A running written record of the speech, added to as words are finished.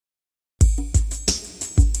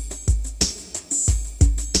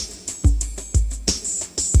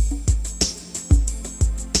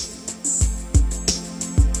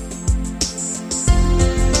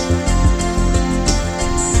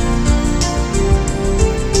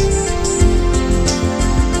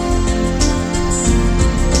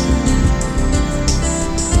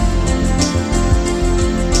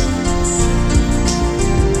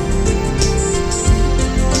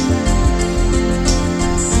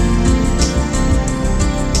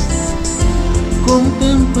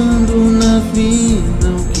contemplando na vida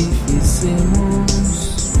o que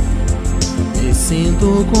fizemos, me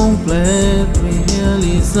sinto completo e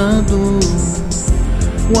realizado.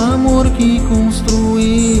 O amor que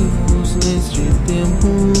construímos neste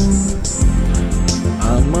tempo,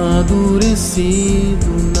 amadurecido